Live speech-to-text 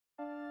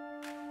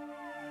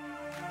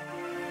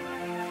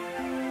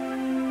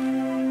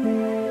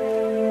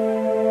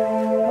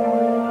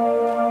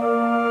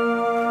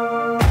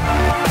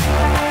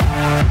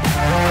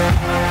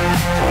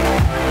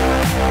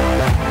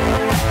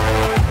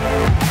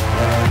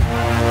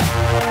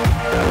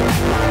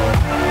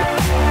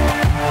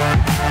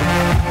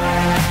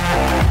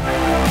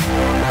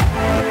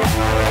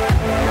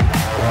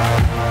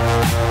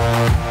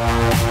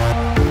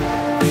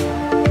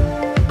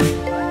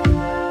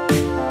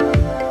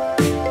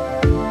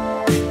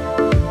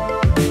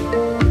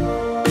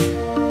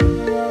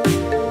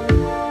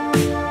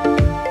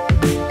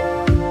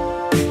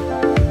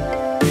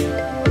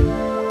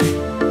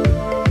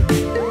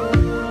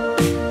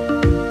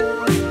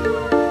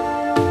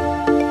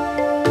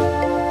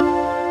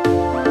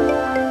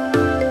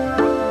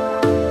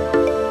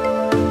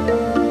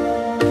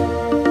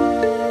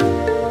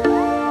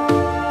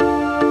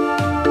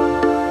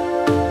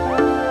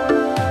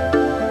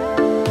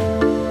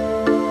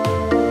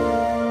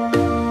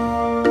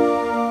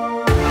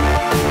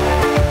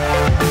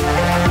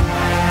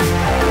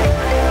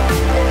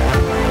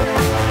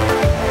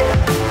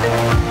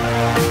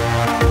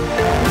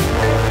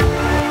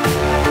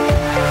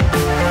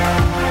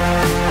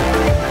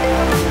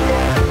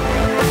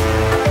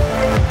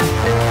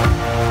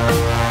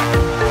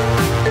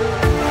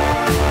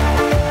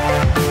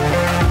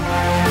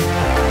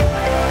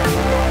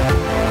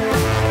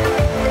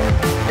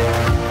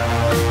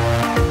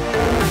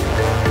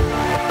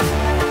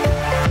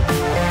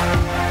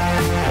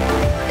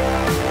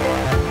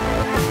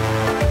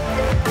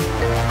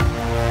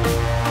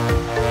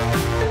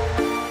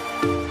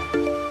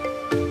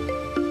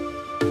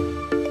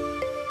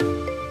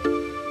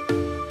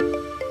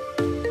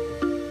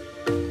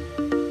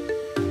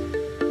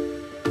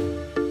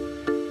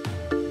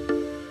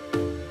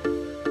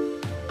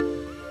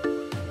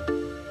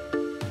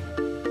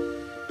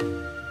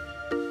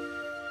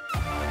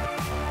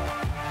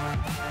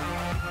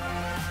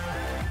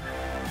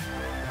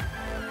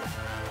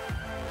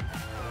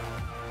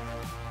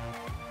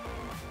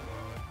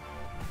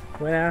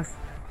Buenas,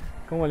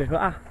 ¿cómo les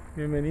va?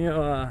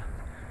 Bienvenido a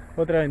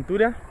otra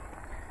aventura.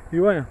 Y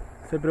bueno,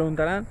 se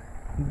preguntarán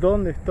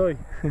dónde estoy.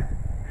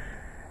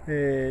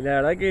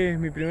 La verdad que es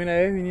mi primera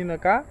vez viniendo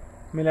acá.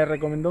 Me la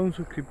recomendó un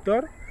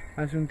suscriptor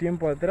hace un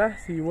tiempo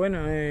atrás. Y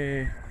bueno,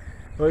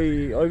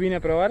 hoy vine a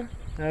probar.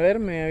 A ver,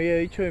 me había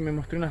dicho y me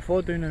mostró una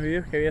foto y unos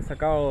videos que había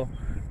sacado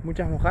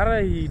muchas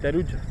mojarras y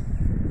taruchas.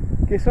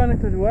 ¿Qué son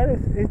estos lugares?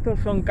 Estos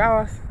son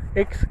Cabas,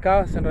 ex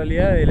Cabas en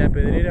realidad, de la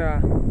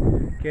pedrera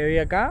que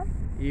había acá.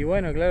 Y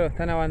bueno, claro,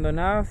 están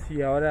abandonadas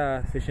y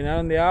ahora se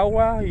llenaron de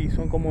agua y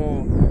son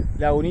como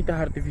lagunitas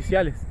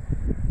artificiales.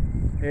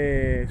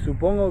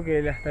 Supongo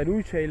que las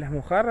taruchas y las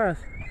mojarras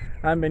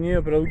han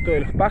venido producto de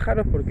los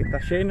pájaros porque está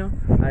lleno,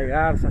 hay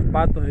garzas,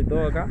 patos, de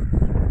todo acá.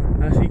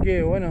 Así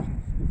que bueno,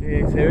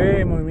 se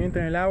ve movimiento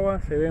en el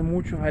agua, se ven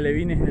muchos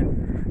alevines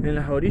en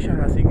las orillas,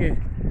 así que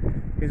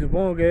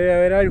supongo que debe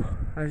haber algo.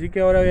 Así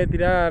que ahora voy a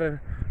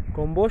tirar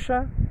con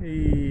boya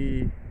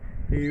y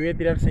voy a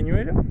tirar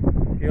señuelo.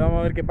 Y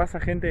vamos a ver qué pasa,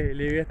 gente.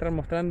 Les voy a estar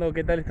mostrando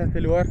qué tal está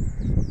este lugar.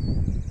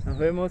 Nos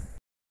vemos.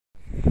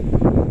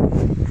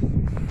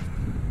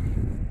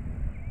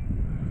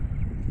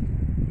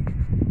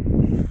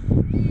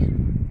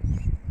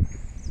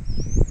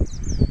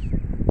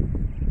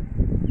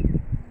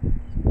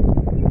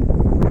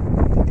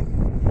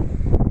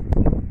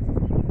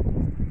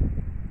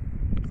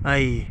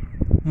 Hay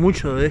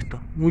mucho de esto,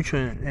 mucho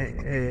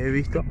he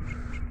visto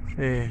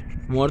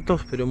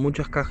muertos, pero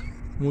muchos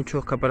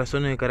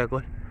caparazones de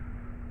caracol.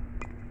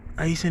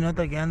 Ahí se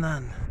nota que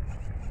andan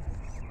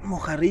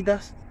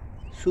mojarritas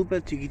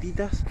súper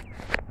chiquititas.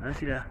 A ver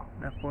si las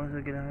puedo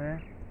hacer que las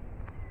vean.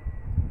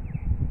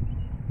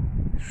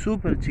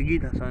 Súper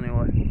chiquitas son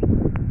igual.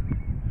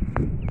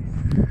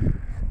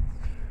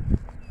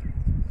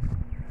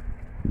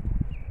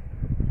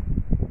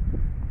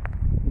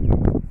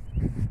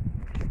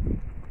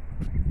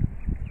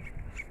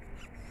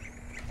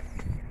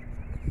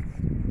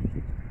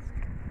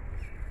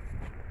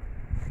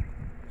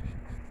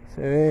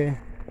 Se ve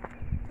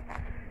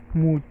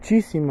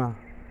muchísima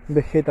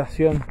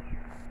vegetación,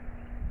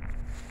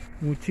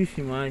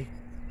 muchísima hay.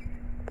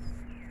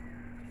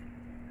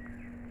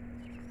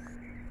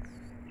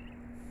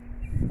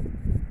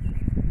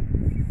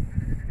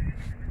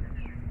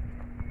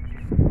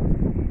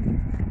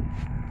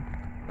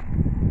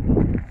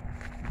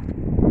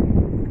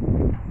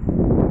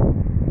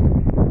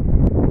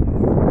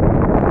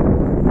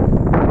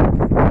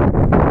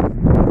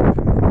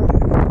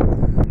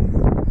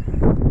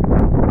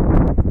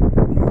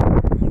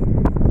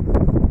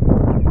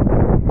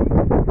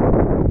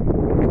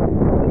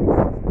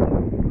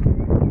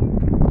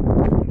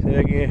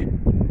 Que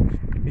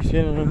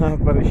hicieron una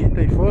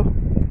parrillita y fuego.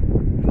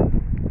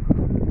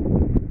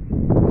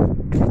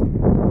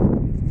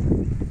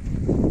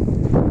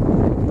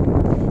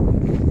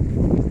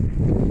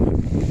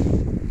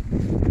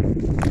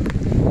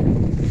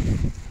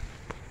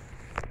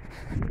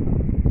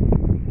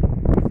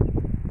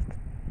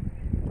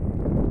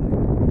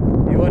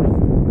 Y bueno,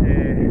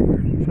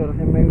 yo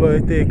recién vengo de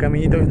este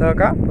caminito que estaba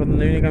acá, por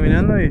donde vine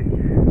caminando, y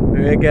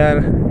me voy a quedar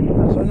en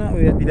esta zona.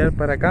 Voy a tirar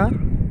para acá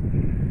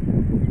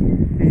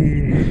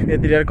y voy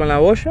a tirar con la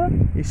boya,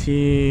 y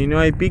si no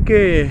hay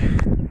pique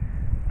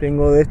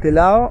tengo de este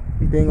lado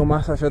y tengo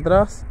más allá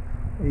atrás,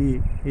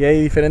 y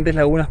hay diferentes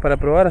lagunas para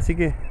probar, así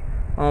que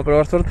vamos a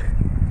probar suerte.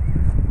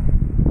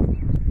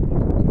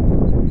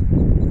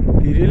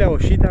 Tiré la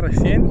boyita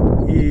recién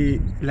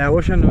y la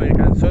boya no me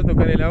alcanzó a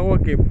tocar el agua,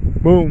 que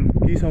 ¡boom!,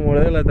 quiso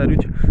morder la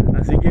tarucha,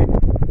 así que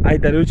hay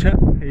tarucha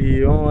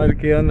y vamos a ver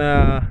qué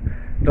onda.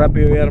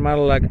 Rápido voy a armar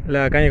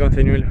la caña con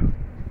señuelo.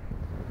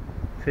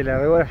 Se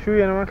largó la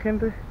lluvia nomás,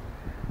 gente.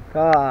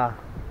 Estaba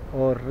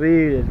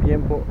horrible el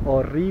tiempo,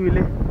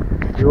 horrible.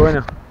 Y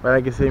bueno,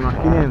 para que se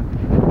imaginen,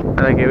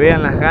 para que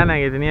vean las ganas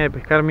que tenía de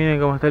pescar,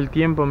 miren cómo está el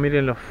tiempo,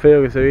 miren lo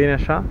feo que se viene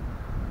allá.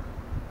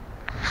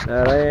 La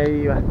verdad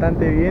hay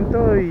bastante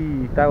viento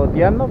y está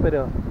goteando,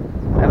 pero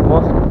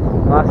hermoso.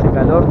 No hace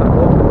calor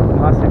tampoco,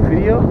 no hace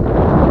frío.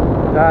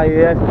 Está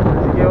ideal.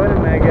 Así que bueno,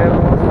 me voy a quedar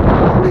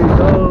hermoso. Y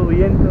todo,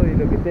 viento y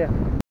lo que sea.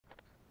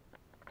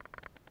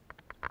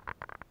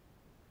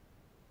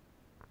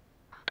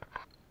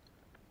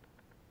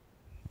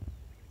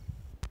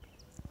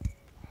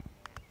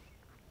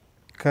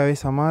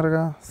 Cabeza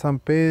amarga, San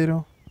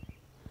Pedro,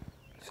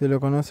 se lo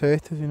conoce a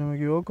este si no me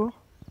equivoco.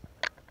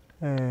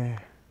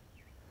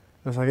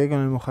 Lo saqué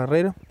con el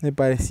mojarrero, me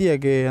parecía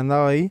que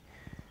andaba ahí,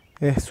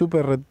 es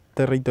súper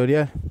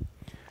territorial.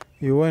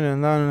 Y bueno,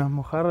 andaban unas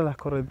mojarras, las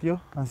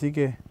correteó, así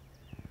que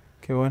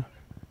bueno,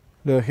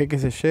 lo dejé que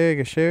se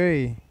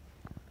lleve,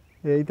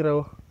 y ahí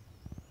tragó.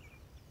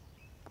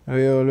 Me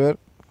voy a volver.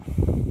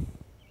 Si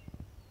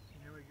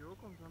no me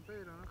equivoco, en San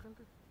Pedro, ¿no,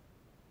 gente?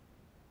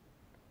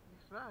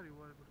 Es raro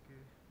igual porque...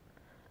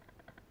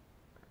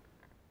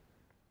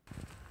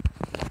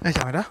 Ahí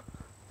está, ¿verdad?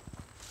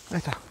 Ahí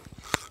está.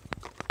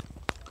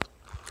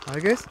 A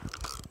ver qué es.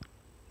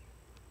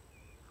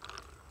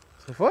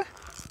 ¿Se fue?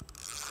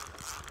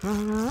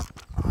 No.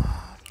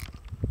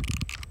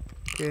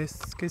 ¿Qué es?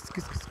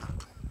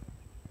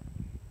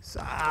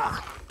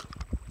 ¡Sa!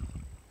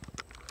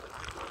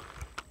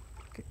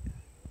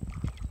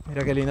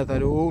 Mira qué linda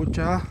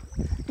tarucha.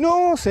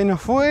 ¡No! ¡Se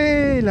nos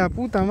fue! ¡La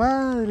puta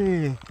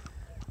madre!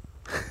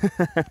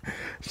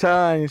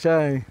 Ya.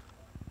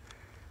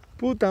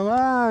 ¡Puta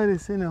madre!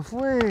 ¡Se nos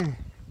fue!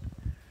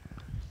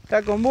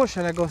 Está con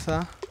boya la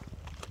cosa.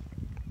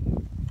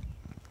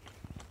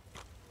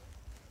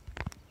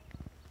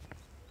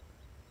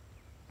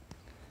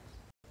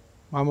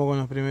 Vamos con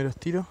los primeros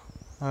tiros.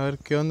 A ver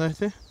qué onda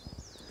este.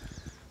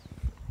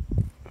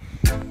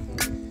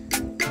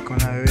 Y con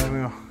la bebé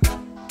nueva.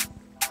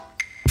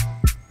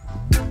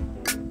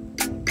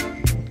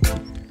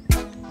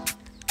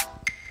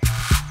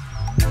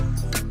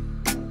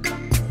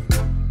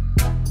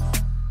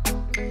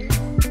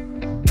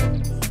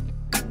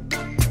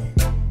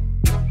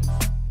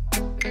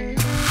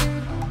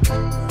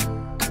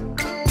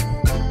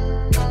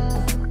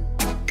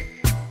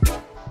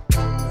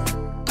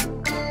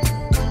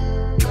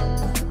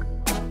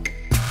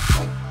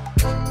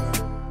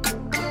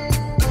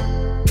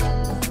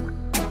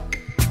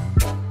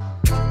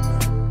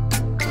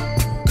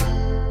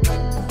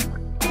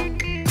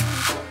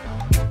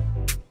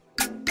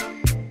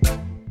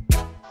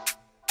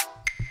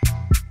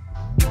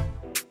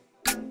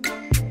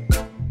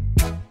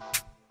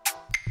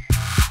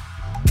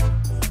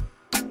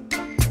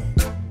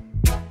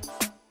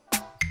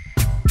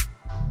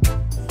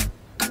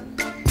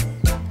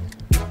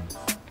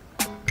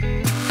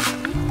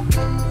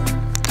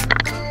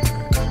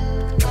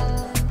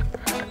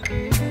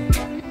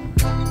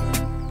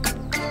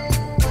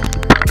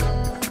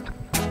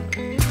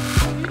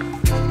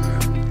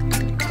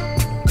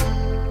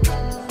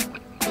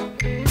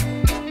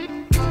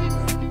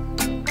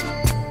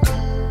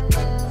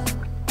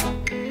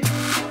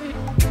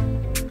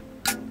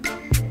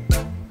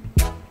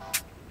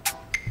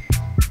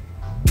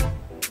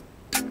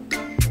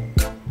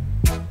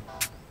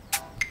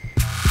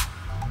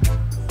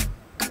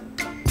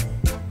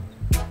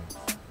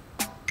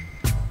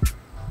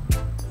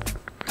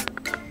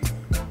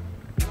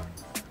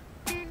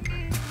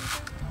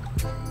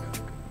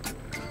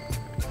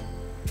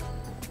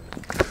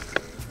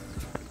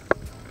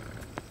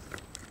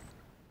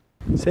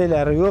 Se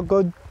largó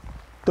con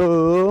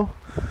todo.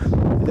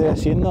 Estoy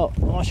haciendo,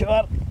 vamos a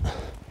llevar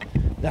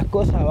las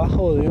cosas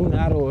abajo de un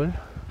árbol.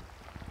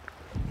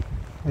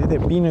 Este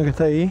pino que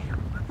está ahí.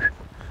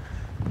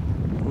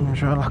 Vamos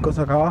a llevar las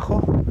cosas acá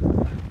abajo.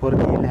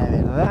 Porque la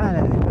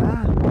verdad,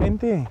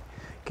 gente,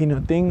 que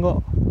no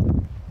tengo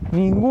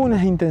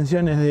ninguna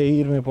intenciones de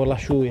irme por la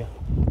lluvia.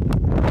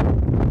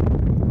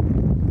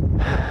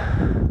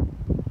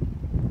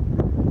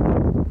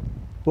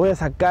 Voy a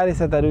sacar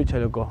esa tarucha,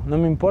 loco. No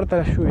me importa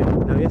la lluvia,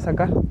 la voy a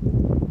sacar.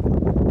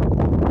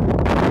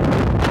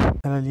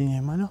 Está la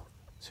línea de mano.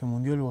 Se me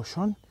hundió el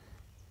bollón.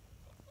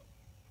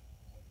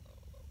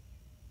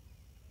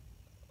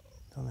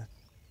 ¿Dónde?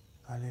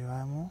 Vale,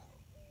 vamos.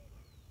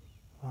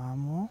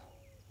 Vamos.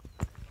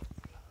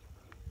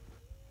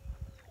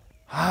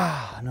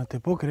 ¡Ah! No te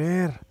puedo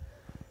creer.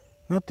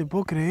 No te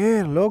puedo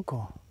creer,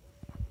 loco.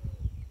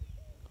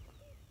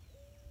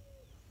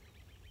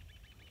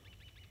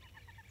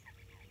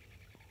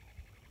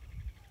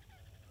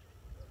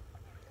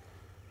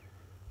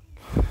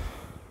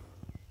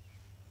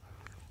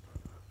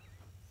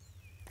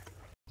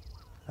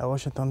 La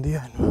boya está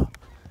hundida de nuevo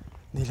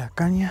de la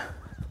caña.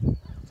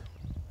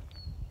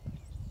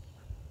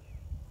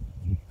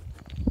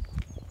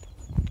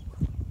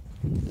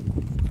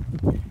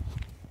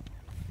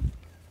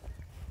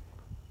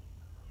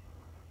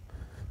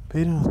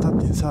 Pero no está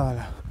tensada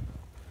la...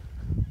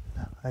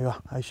 Ahí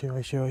va, ahí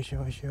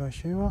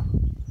lleva.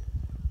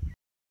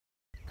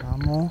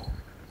 Vamos.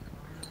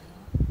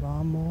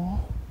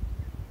 Vamos.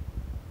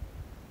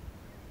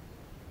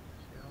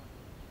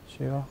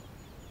 Lleva.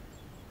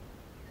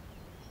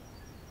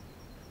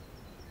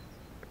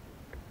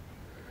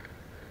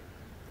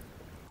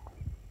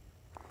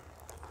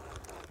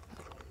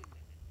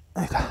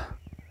 Ahí está.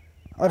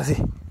 Ahora sí.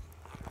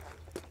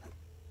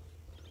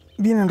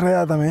 Bien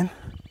enredada también.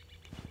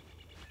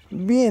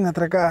 Bien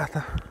atracada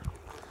está.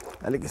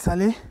 Dale que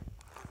sale.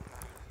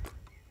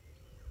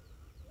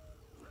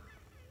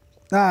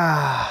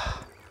 ¡Ah!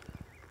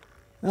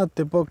 No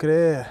te puedo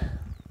creer.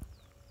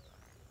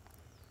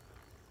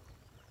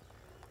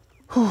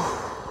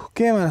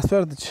 Qué mala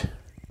suerte, che.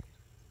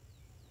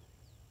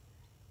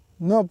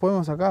 No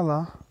podemos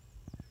sacarla.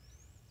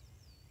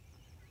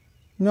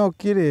 No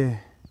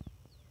quiere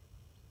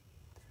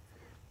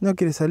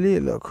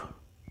salir, loco.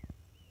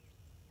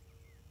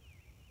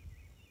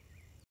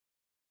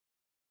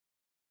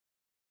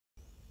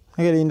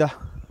 Ay, qué linda.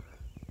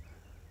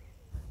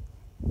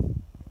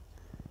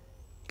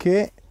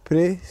 Qué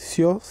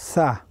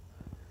preciosa.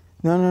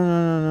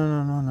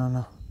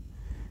 No.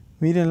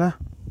 Mírenla.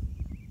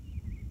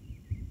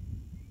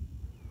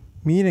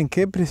 Miren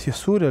qué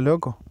preciosura,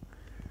 loco.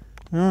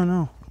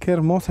 No. Qué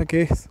hermosa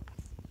que es.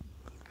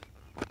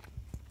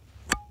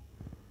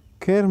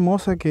 Qué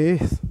hermosa que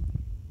es.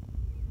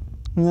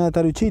 Una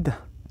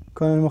taruchita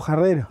con el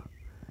mojarrero.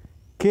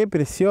 Qué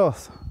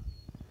precioso.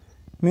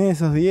 Miren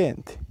esos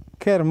dientes.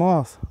 Qué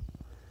hermoso.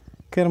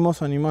 Qué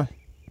hermoso animal.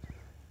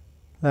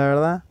 La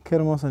verdad, qué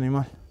hermoso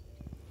animal.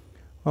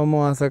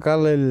 Vamos a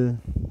sacarle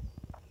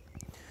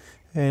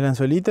el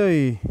anzuelito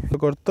y lo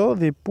cortó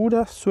de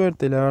pura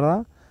suerte, la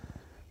verdad.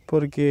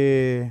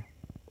 Porque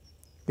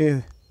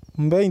es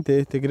un 20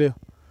 este, creo.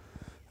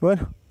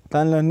 Bueno,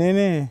 están los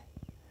nenes.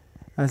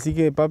 Así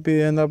que papi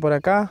debe andar por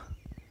acá.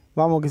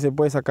 Vamos que se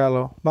puede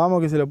sacarlo.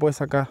 Vamos que se lo puede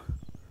sacar.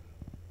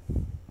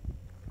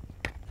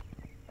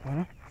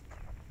 Bueno,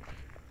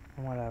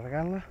 vamos a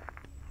alargarla.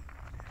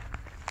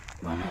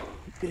 Vamos,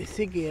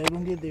 pensé que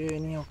algún día te voy a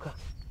venir a buscar.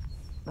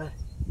 Vale.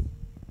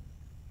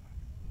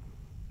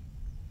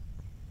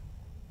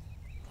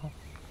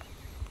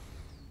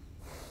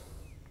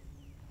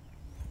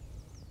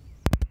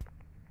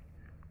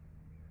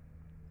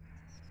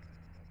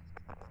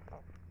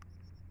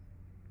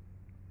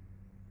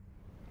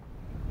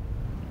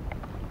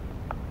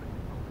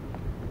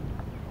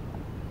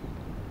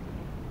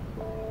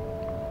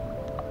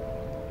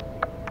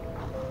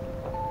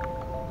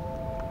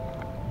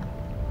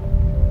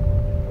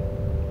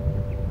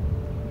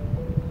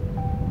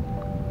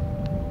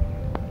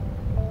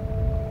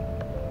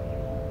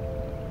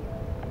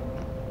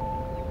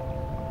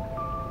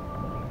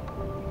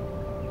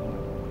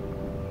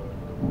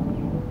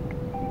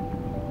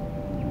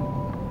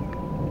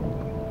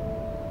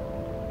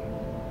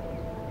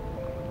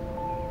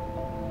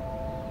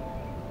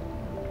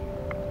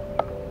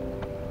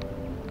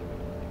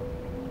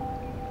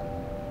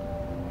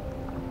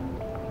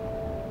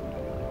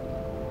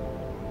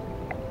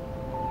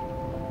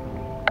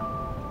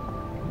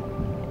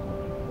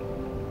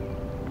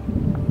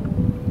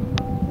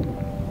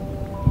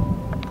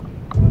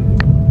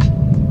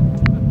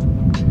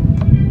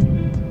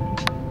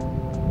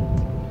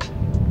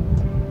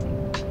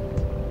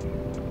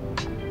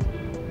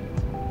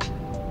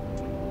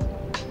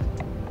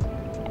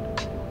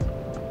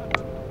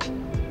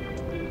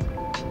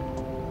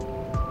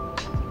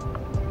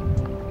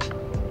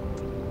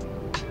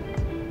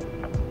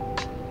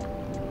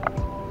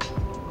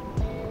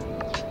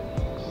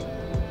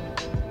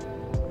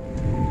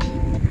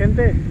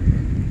 Gente,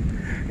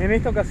 en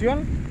esta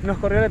ocasión nos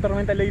corrió la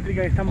tormenta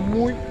eléctrica que está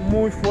muy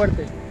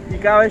fuerte y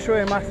cada vez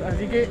llueve más,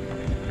 así que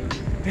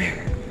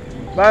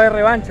va a haber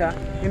revancha.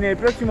 En el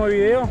próximo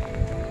video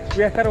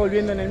voy a estar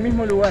volviendo en el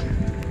mismo lugar,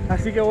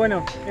 así que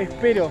bueno,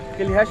 espero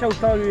que les haya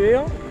gustado el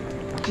video.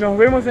 Nos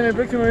vemos en el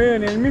próximo video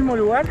en el mismo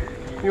lugar.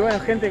 Y bueno,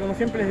 gente, como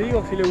siempre les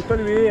digo, si les gustó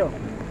el video,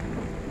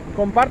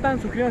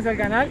 compartan, suscríbanse al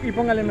canal y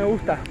pónganle me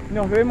gusta.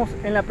 Nos vemos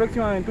en la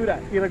próxima aventura.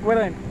 Y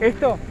recuerden,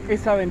 esto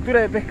es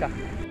aventura de pesca.